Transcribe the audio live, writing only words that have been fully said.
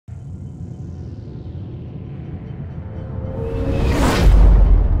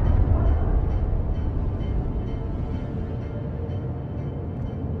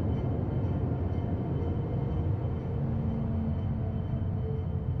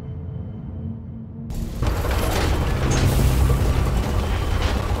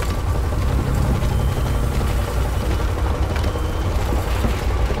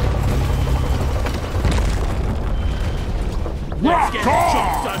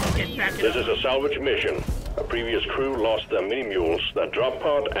This is a salvage mission. A previous crew lost their mini-mules, their drop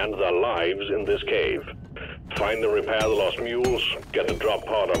pod, and their lives in this cave. Find and repair the lost mules, get the drop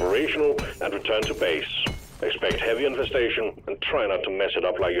pod operational, and return to base. Expect heavy infestation, and try not to mess it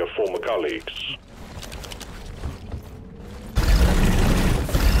up like your former colleagues.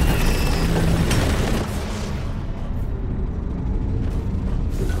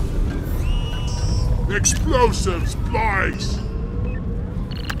 Explosives, boys!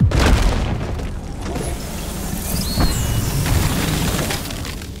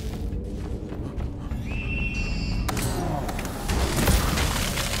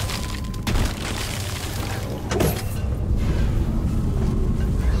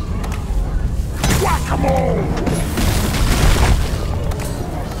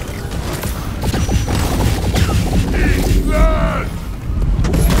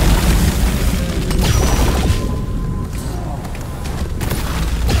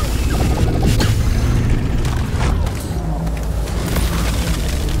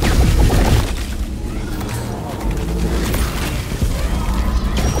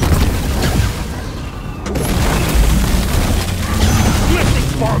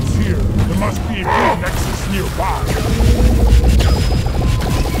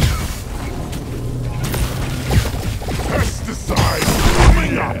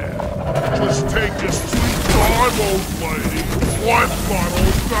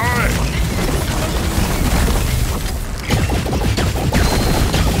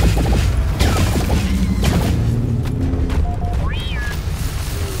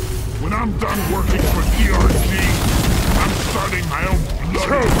 When I'm done working for DRG, I'm starting my own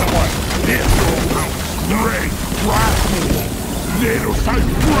bloody great grapple, little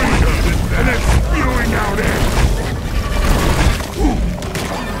freedom, and then spewing out eggs.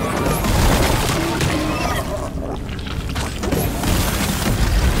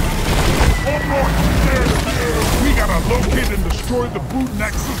 We gotta locate and destroy the brute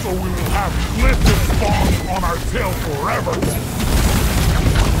nexus, or we will have glyphid spawns on our tail forever.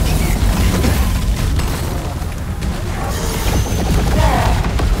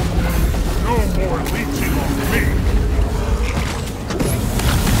 No more leeching on me.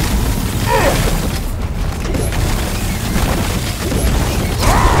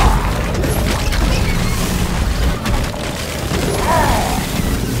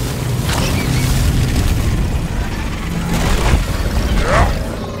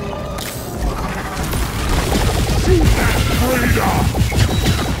 Shoot that traitor!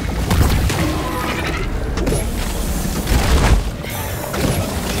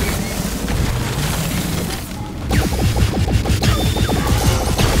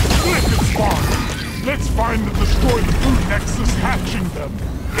 Let's find and destroy the brute nexus, hatching them.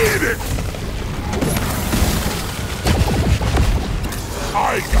 Eat it!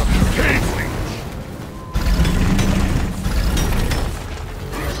 I got the cave leech!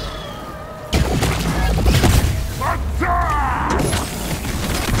 Attack!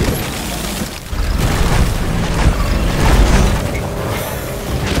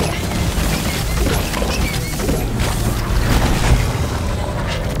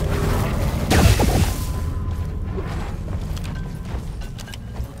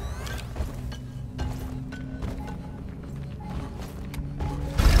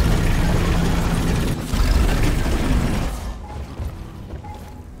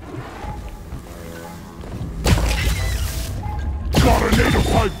 Got a native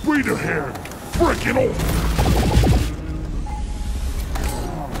type breeder here! Freaking old!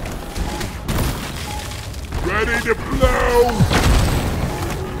 Ready to blow!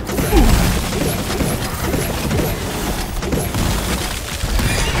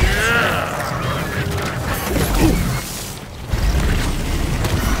 Yeah!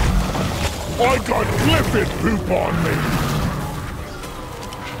 I got glyphid poop on me!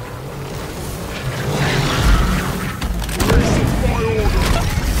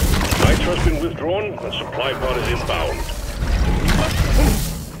 Has been withdrawn and supply pod is inbound.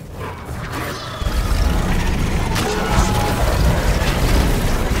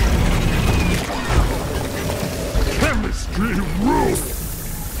 Chemistry rules!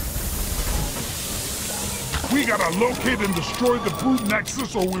 We gotta locate and destroy the brute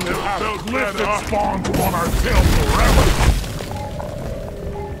nexus, or we will have glyphid spawns on our tail forever!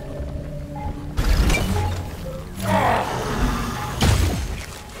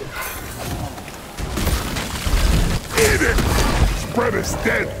 Eat it! Spread is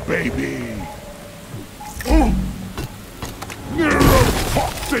dead, baby!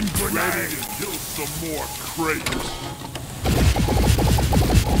 Neurotoxin grenade! Ready to kill some more crates!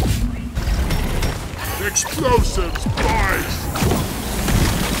 Explosives, guys!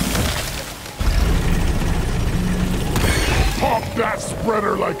 that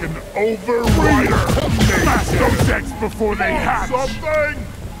spreader like an overrider. Smash those eggs before they hatch. Something.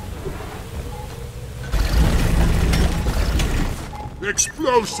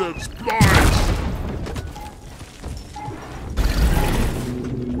 Explosives, blind.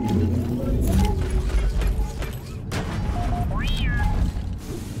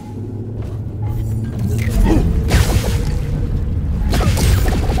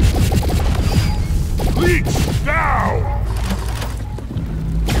 Leech now!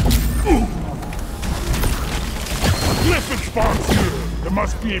 Listen, spawns here. There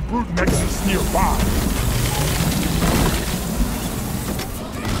must be a brute nexus nearby.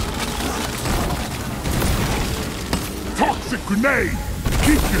 Toxic grenade!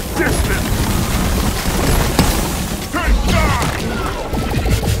 Keep your distance! Take that!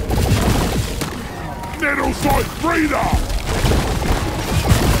 Neurotoxin breeder!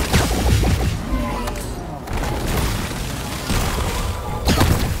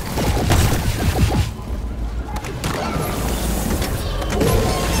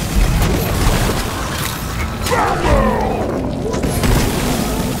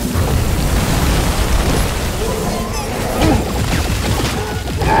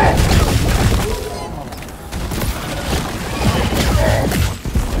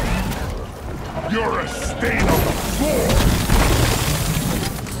 You're a stain on the floor!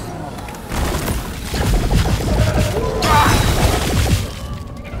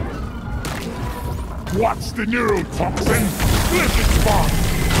 Watch the neurotoxin! Lizard spawn!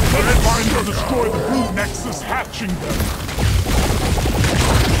 Let's find or destroy the brute nexus hatching them!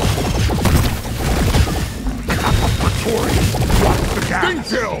 Praetorian, watch the gas! Sting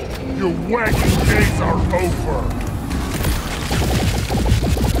kill! Your wagging days are over!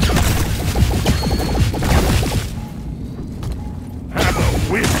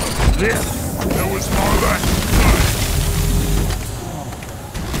 This! There was more of that!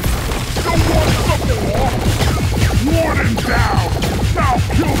 Don't want some more! Warden down! Now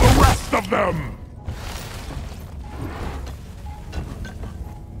kill the rest of them!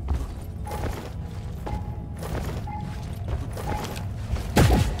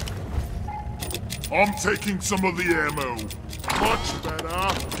 I'm taking some of the ammo. Much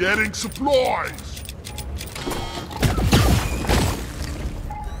better. Getting supplies.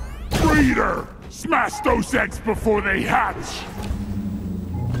 Breeder! Smash those eggs before they hatch!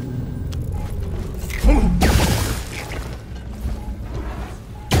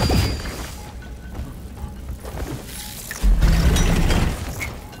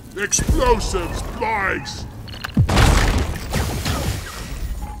 Explosives, flies!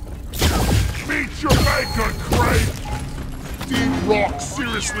 Meet your maker, Crate! Deep Rock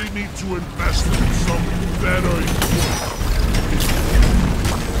seriously need to invest in some better...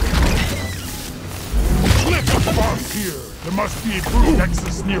 Spawns here. There must be a brute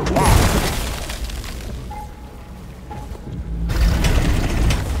nexus nearby.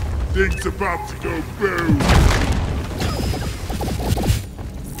 Thing's about to go boom.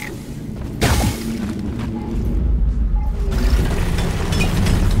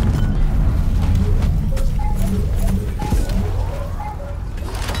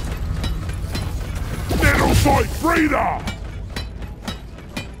 Neurotoxin breeder!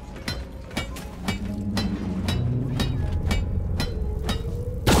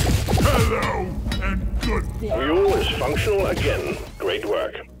 Mule is functional again. Great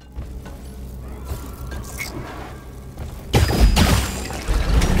work.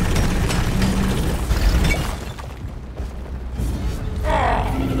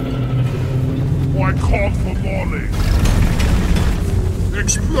 I called for Molly.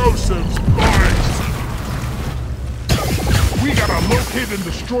 Explosives, guys! We gotta locate and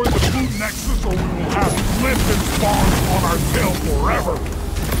destroy the brute nexus or we will have Lifted spawns on our tail forever.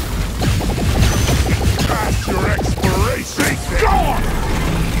 Past your expiration! Gone!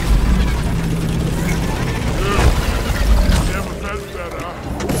 Never felt better.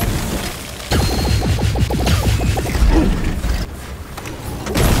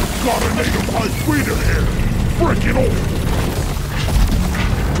 Got a native type breeder here! Break it off!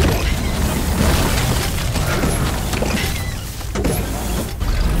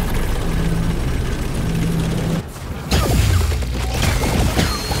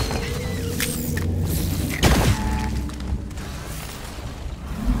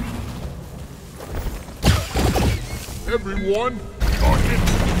 Everyone, target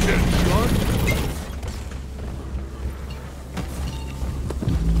attention.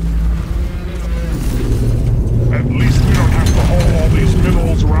 At least we don't have to haul all these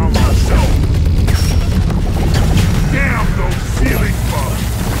minerals around ourselves. Damn those ceiling bugs!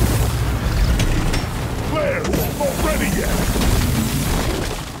 Flares, not ready yet.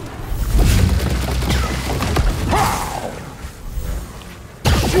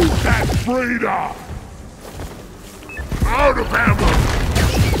 traitor! Out of ammo!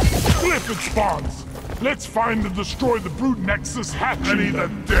 Cliff it spawns! Let's find and destroy the brute nexus hatching. I need a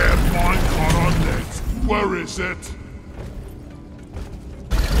damn minecart on net. Where is it?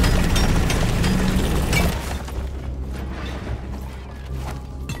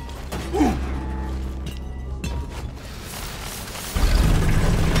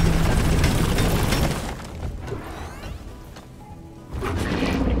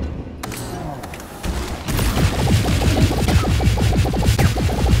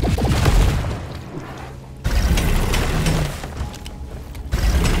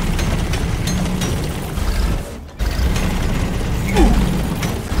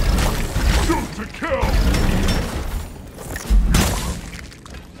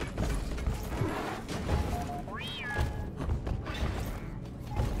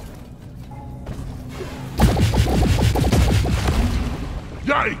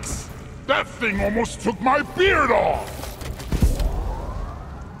 Yikes! That thing almost took my beard off!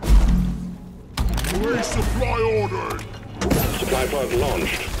 Resupply ordered! Supply pod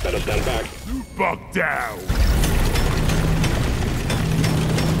launched. Better stand back. Bug down!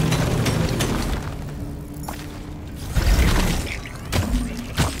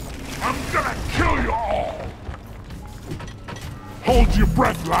 I'm gonna kill you all! Hold your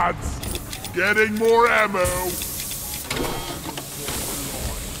breath, lads! Getting more ammo!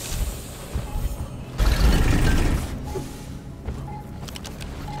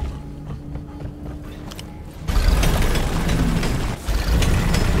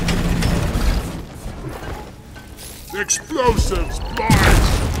 Explosives, boys!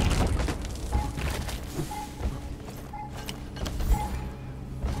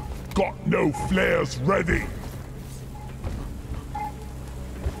 Got no flares ready.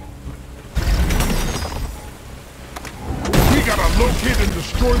 We gotta locate and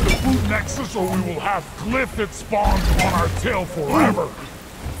destroy the brute nexus or we will have Cliff it spawns on our tail forever.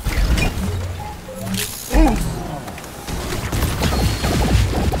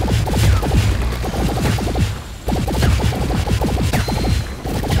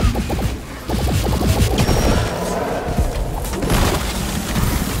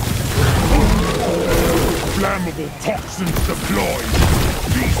 Flammable toxins deployed.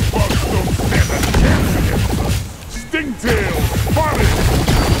 These bugs don't stand a chance against us. Stingtail, spotted!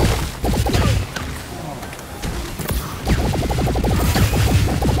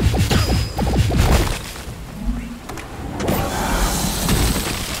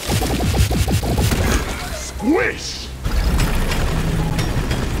 Squish!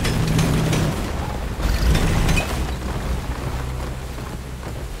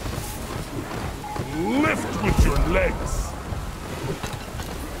 Lift with your legs!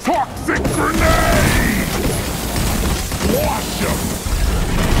 Toxic grenade! Squash him!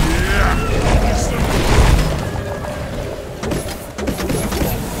 Yeah! Awesome!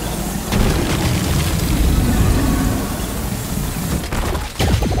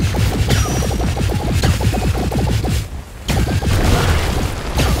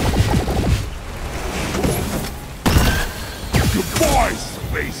 Goodbye,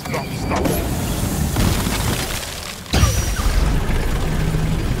 space numbstopper!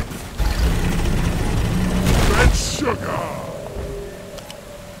 Sugar!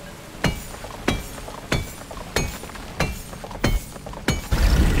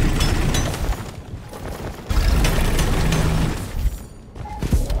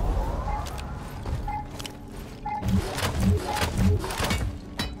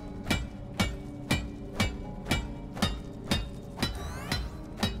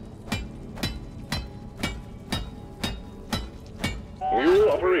 Mule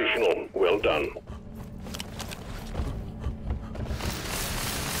operational. Well done.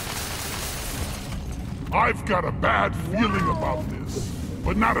 I've got a bad feeling about this,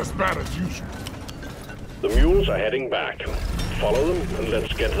 but not as bad as usual. The mules are heading back. Follow them and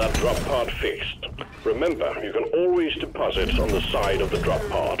let's get that drop pod fixed. Remember, you can always deposit on the side of the drop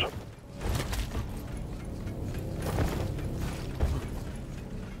pod.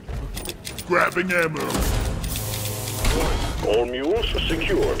 Grabbing ammo. All mules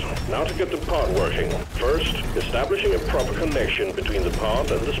secured. Now to get the pod working. First, establishing a proper connection between the pod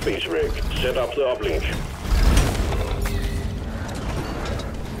and the space rig. Set up the uplink.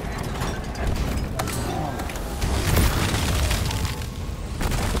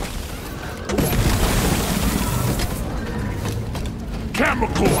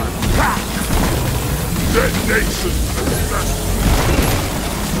 Chemical attack! Detonation successful!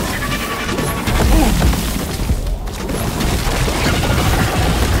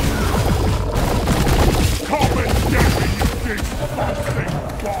 Come and get me, you big fucking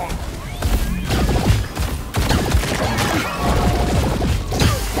bomb!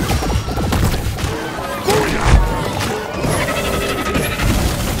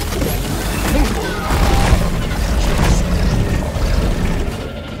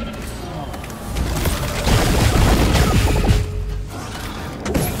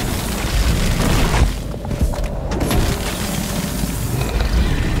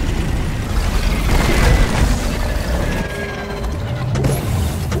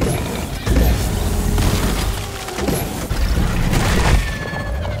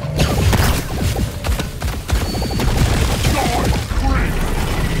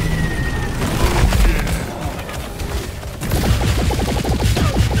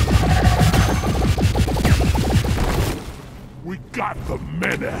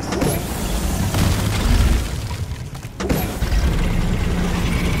 menace.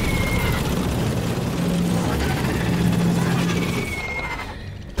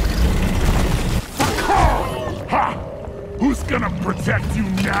 Who's gonna protect you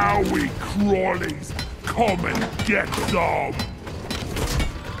now, we crawlies? Come and get some!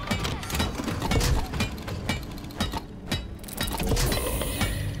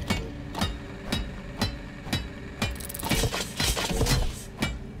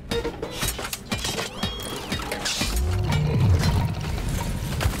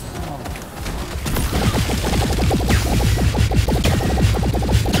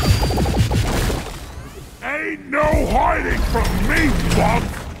 Ain't no hiding from me, bunk!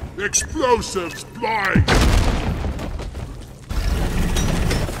 Explosives flying!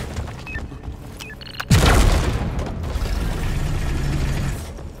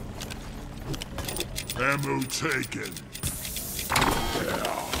 Ammo taken.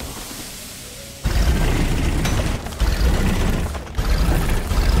 Yeah.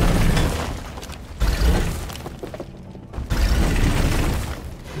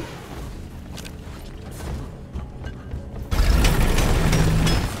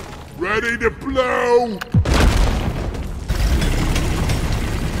 Ready to blow!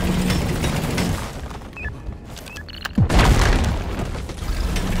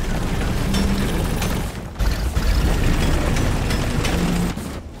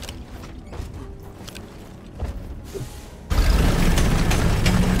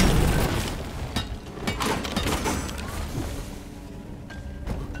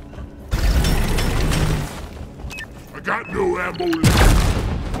 I got no ammo left.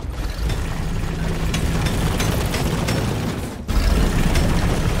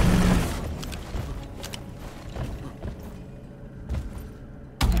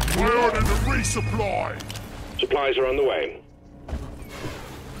 Resupply! Supplies are on the way.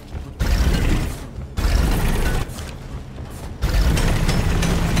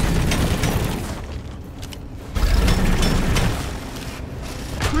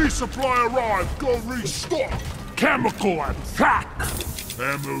 Resupply arrived! Go restock! Chemical attack!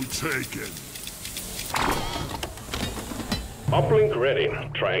 Ammo taken. Uplink ready.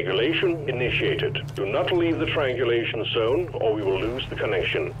 Triangulation initiated. Do not leave the triangulation zone or we will lose the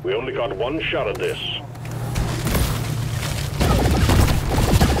connection. We only got one shot at this.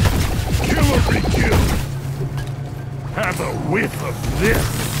 Killer be killed! Have a whiff of this!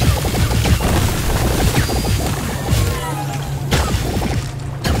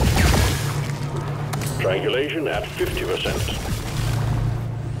 Triangulation at 50%.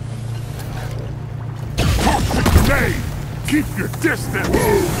 Toxic grenade! Keep your distance!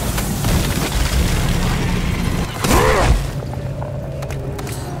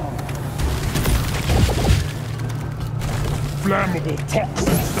 Flammable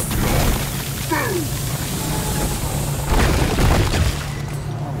toxins deployed! Boom!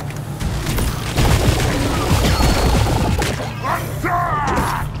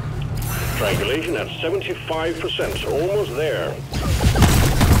 Attack! Triangulation at 75%. Almost there.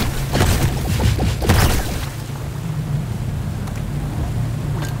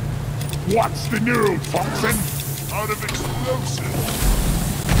 What's the neurotoxin? Out of explosives.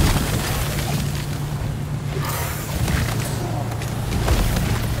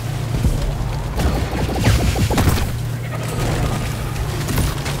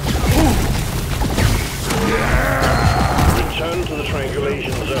 Return to the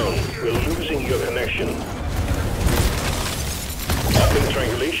triangulation zone. We're losing your connection. Uplink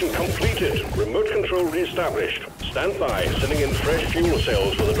triangulation completed. Remote control reestablished. Stand by, sending in fresh fuel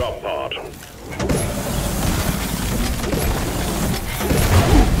cells for the drop pod.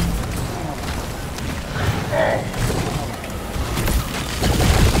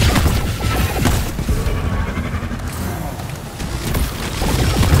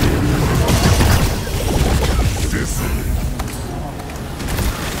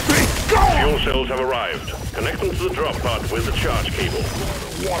 Fuel cells have arrived. Connect them to the drop pod with the charge cable.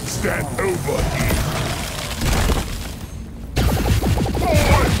 What's that overheat?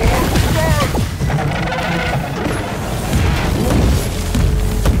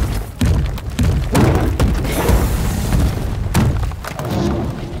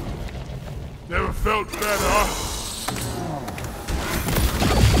 Never felt better.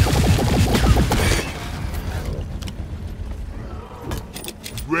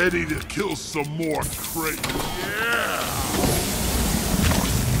 Ready to kill some more crates. Yeah!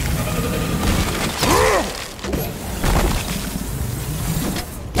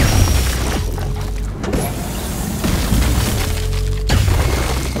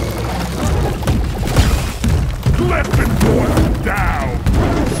 Let them boil down!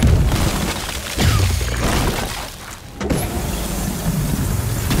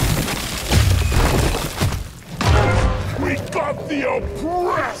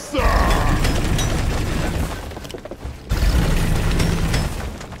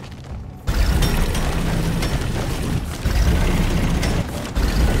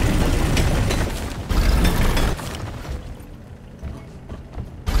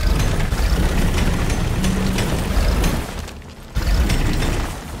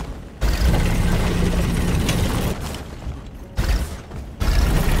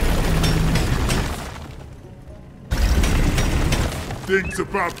 Thing's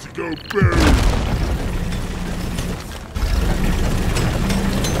about to go boom!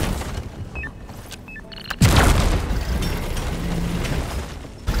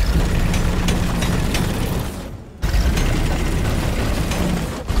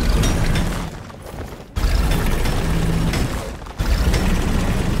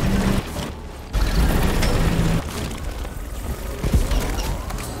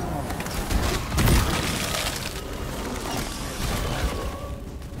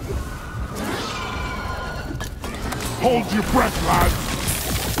 Hold your breath, lads!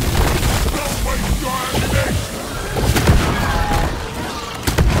 Don't waste your ammunition!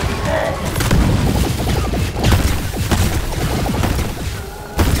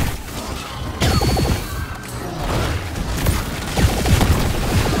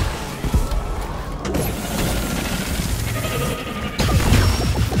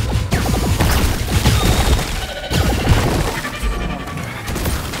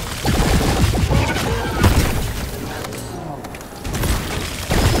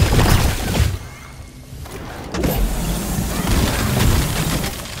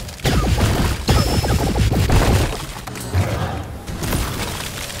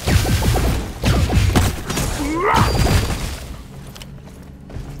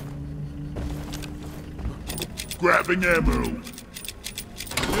 Grabbing ammo.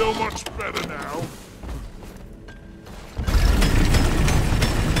 Feel much better now.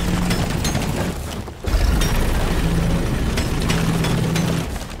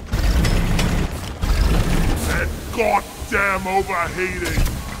 That goddamn overheating.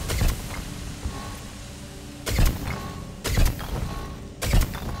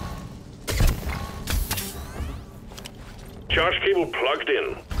 Charge cable plugged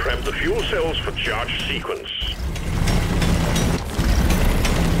in. Prep the fuel cells for charge sequence.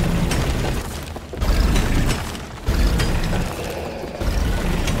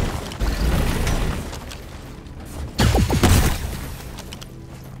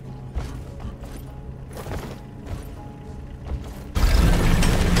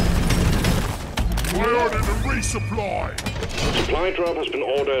 I ordered a resupply. Supply drop has been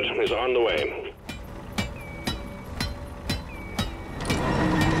ordered and is on the way.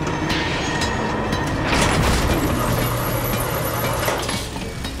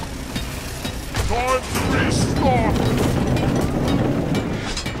 Time to restock!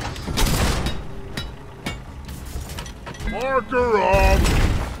 Marker up!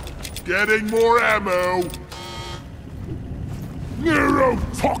 Getting more ammo!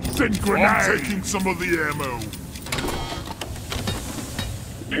 Neurotoxin grenade! I'm taking some of the ammo.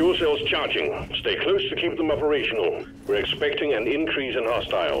 Fuel cells charging. Stay close to keep them operational. We're expecting an increase in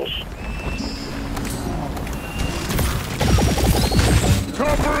hostiles.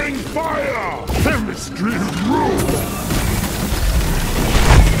 Covering fire! Chemistry rules!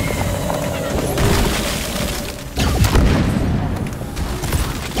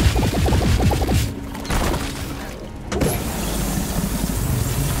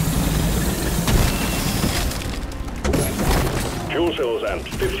 Fuel cells at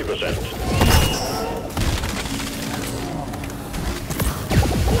 50%.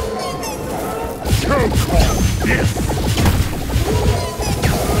 Choke on this!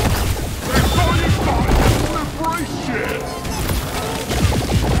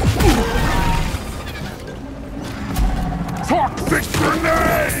 Toxic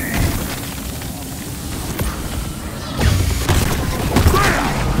grenade!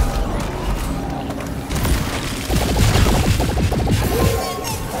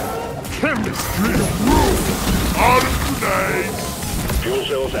 Chemistry rules! Out of grenades! Fuel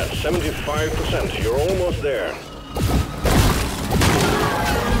cells at 75%. You're almost there.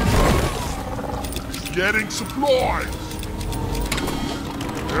 Getting supplies!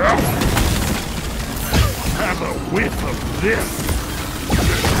 Have a whiff of this!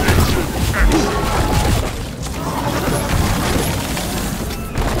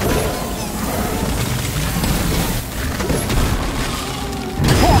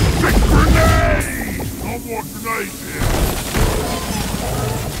 Toxic grenade! No more grenades here!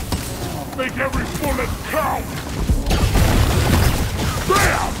 Make every bullet count!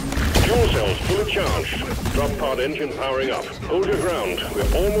 Bam! Fuel cells fully charged. Drop pod engine powering up. Hold your ground.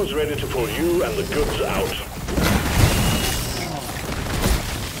 We're almost ready to pull you and the goods out.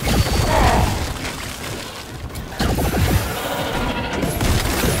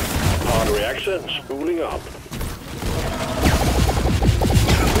 Pod reactor spooling up.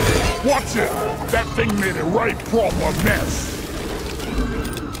 Watch it! That thing made a right proper mess!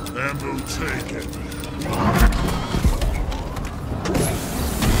 Ammo taken.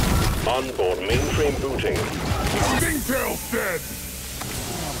 Onboard mainframe booting. Stingtail's dead!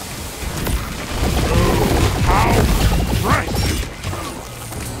 How? Right!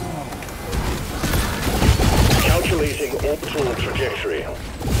 Calculating orbital trajectory.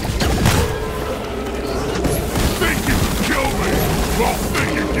 Think you can kill me? Well,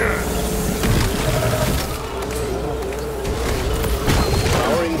 think again!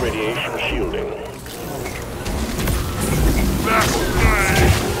 Powering radiation shielding. That's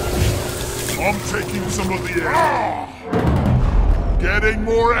right! I'm taking some of the air. Getting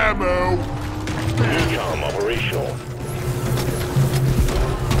more ammo. Recom operational.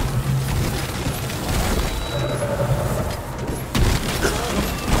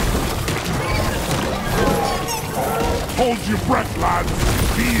 Hold your breath, lads.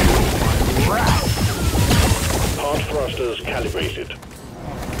 Feel my wrath. Part thrusters calibrated.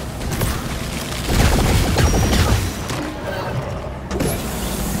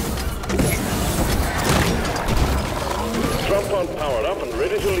 Drop pod powered up and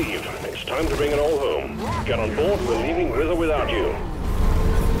ready to leave. It's time to bring it all home. Get on board, we're leaving with or without you.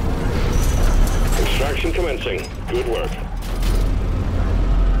 Extraction commencing. Good work.